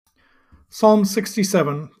Psalm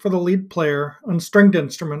 67 for the lead player on stringed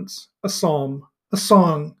instruments, a psalm, a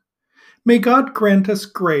song. May God grant us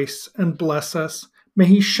grace and bless us. May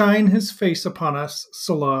he shine his face upon us,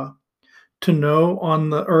 Selah. To know on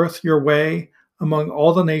the earth your way, among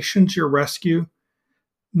all the nations your rescue.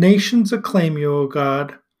 Nations acclaim you, O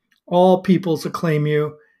God. All peoples acclaim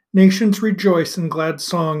you. Nations rejoice in glad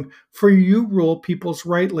song, for you rule peoples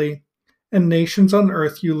rightly, and nations on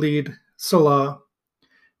earth you lead, Selah.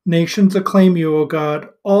 Nations acclaim you, O God.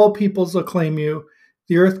 All peoples acclaim you.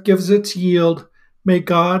 The earth gives its yield. May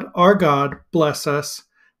God, our God, bless us.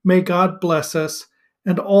 May God bless us,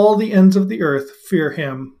 and all the ends of the earth fear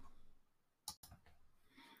him.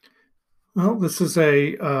 Well, this is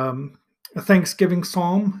a Thanksgiving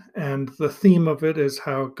psalm, and the theme of it is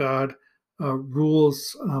how God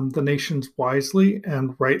rules the nations wisely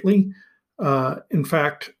and rightly. In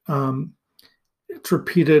fact, it's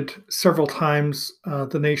repeated several times.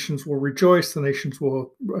 The nations will rejoice, the nations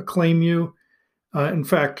will acclaim you. In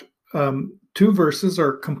fact, two verses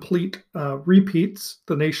are complete repeats.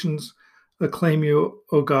 The nations acclaim you,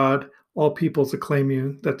 O God. All peoples acclaim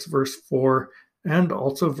you. That's verse 4 and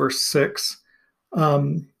also verse 6.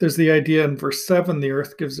 There's the idea in verse 7, the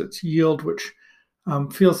earth gives its yield, which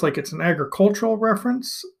feels like it's an agricultural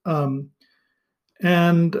reference.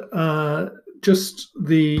 And just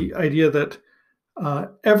the idea that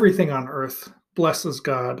everything on earth blesses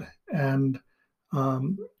God and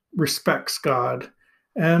respects God.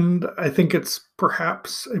 And I think it's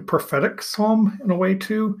perhaps a prophetic psalm in a way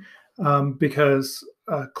too, because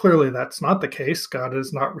clearly that's not the case. God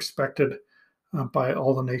is not respected by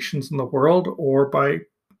all the nations in the world or by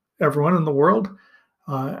everyone in the world.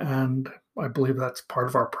 And I believe that's part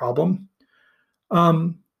of our problem.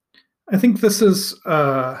 I think this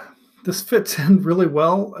fits in really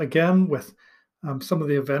well, again, with some of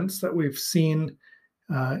the events that we've seen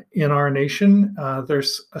in our nation.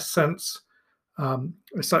 There's a sense,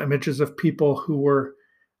 I saw images of people who were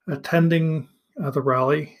attending the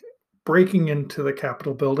rally, breaking into the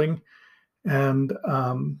Capitol building and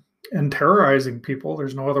terrorizing people,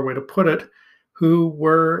 there's no other way to put it, who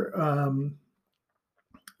were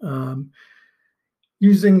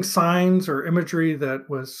using signs or imagery that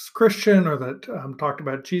was Christian or that talked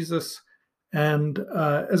about Jesus. And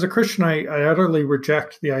as a Christian, I utterly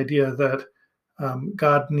reject the idea that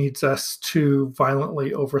God needs us to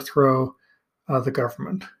violently overthrow the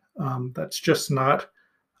government. That's just not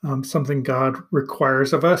something God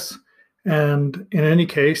requires of us. And in any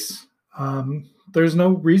case, there's no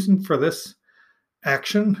reason for this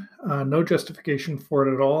action, no justification for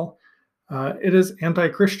it at all. It is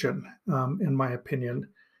anti-Christian, in my opinion,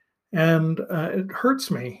 and it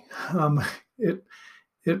hurts me.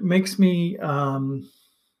 It makes me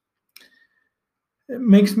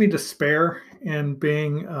despair in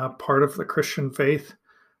being part of the Christian faith.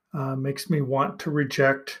 Makes me want to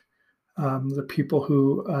reject the people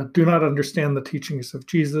who do not understand the teachings of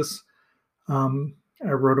Jesus. I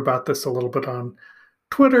wrote about this a little bit on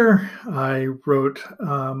Twitter. I wrote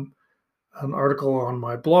an article on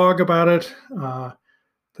my blog about it.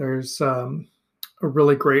 There's a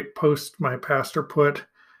really great post my pastor put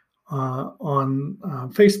on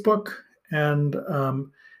Facebook, and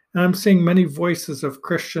I'm seeing many voices of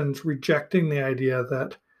Christians rejecting the idea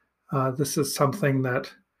that this is something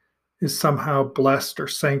that is somehow blessed or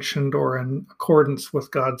sanctioned or in accordance with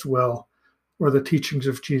God's will or the teachings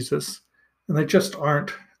of Jesus. And they just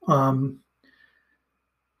aren't.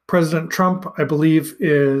 President Trump, I believe,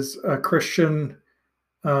 is a Christian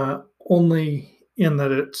only in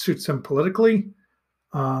that it suits him politically.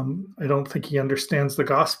 I don't think he understands the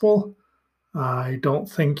gospel. I don't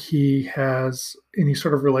think he has any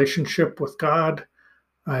sort of relationship with God.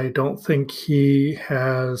 I don't think he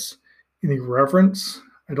has any reverence.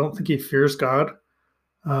 I don't think he fears God.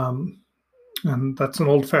 And that's an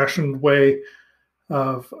old-fashioned way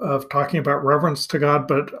of talking about reverence to God,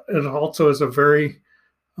 but it also is a very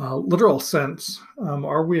literal sense.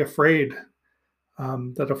 Are we afraid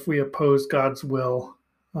that if we oppose God's will,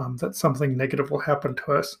 that something negative will happen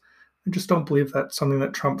to us? I just don't believe that's something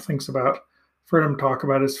that Trump thinks about. For him to talk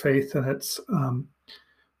about his faith, and it's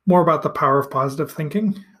more about the power of positive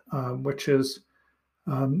thinking, which is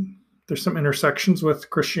there's some intersections with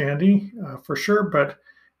Christianity for sure, but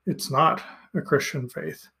it's not a Christian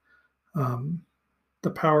faith. The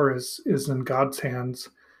power is in God's hands,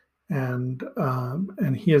 and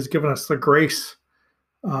He has given us the grace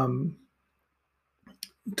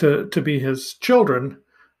to be His children,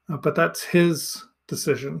 but that's His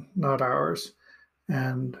decision, not ours.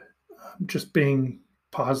 And just being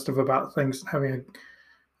positive about things and having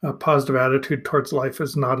a positive attitude towards life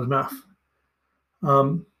is not enough.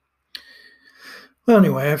 Well,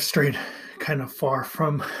 anyway, I've strayed kind of far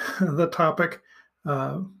from the topic.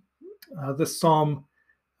 Uh, this psalm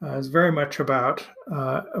is very much about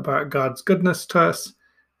God's goodness to us,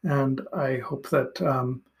 and I hope that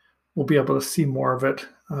we'll be able to see more of it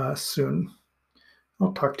soon.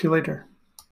 I'll talk to you later.